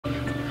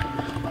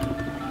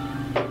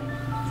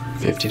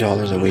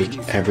$50 a week,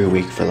 every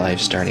week for life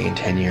starting in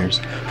 10 years,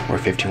 or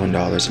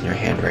 $51 in your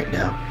hand right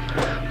now.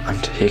 I'm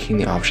taking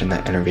the option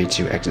that enervates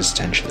you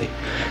existentially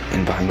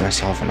and buying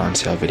myself an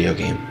on-sale video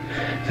game.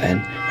 Then,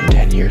 in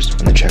 10 years,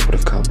 when the check would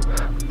have come,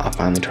 I'll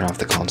finally turn off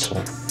the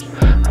console.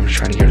 I'm just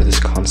trying to get out of this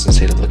constant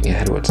state of looking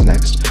ahead at what's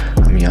next.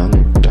 I'm young,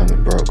 dumb,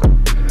 and broke,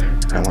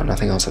 and I want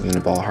nothing else other than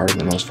a ball harder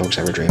than most folks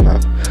ever dream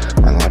of.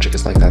 My logic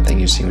is like that thing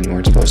you see when you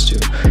weren't supposed to,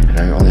 and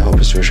now your only hope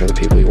is to assure the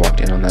people you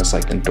walked in on that's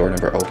like the door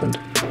never opened.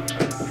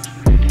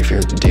 If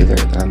you're the dealer,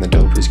 then I'm the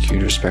dope who's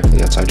queued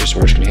respectfully outside your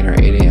storage container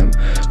at 8 a.m.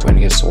 going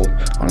to get sold.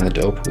 On the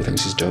dope who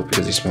thinks he's dope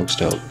because he smokes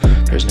dope.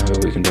 There's no way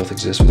we can both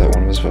exist without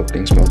one of us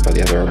being smoked by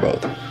the other or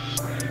both.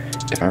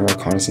 If I'm a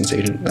reconnaissance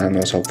agent, then I'm the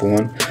most hopeful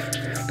one.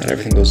 That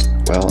everything goes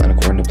well and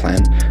according to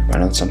plan, but I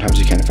know that sometimes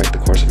you can't affect the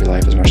course of your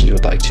life as much as you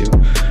would like to,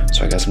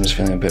 so I guess I'm just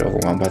feeling a bit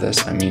overwhelmed by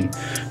this. I mean,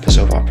 the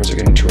soap operas are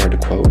getting too hard to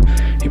quote.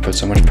 He put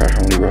so much pressure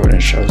on what he wrote and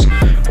it shows.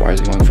 Why is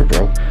he going for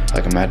broke?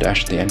 Like a mad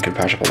dash at the end could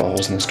patch up all the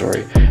holes in the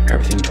story.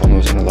 Everything he told me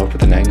was interloped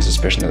with the nagging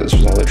suspicion that this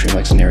was all a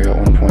dreamlike scenario at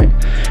one point,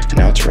 and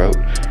now it's wrote,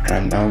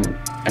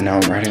 and now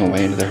I'm riding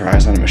away into the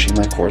horizon on a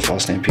machine-like course while a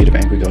stampede of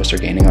angry ghosts are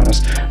gaining on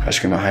us. I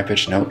scream a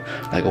high-pitched note,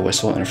 like a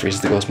whistle, and it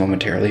freezes the ghost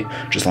momentarily,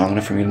 just long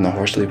enough for me and the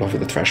horse to leap over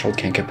the threshold,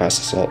 can't get past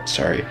the salt,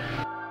 sorry.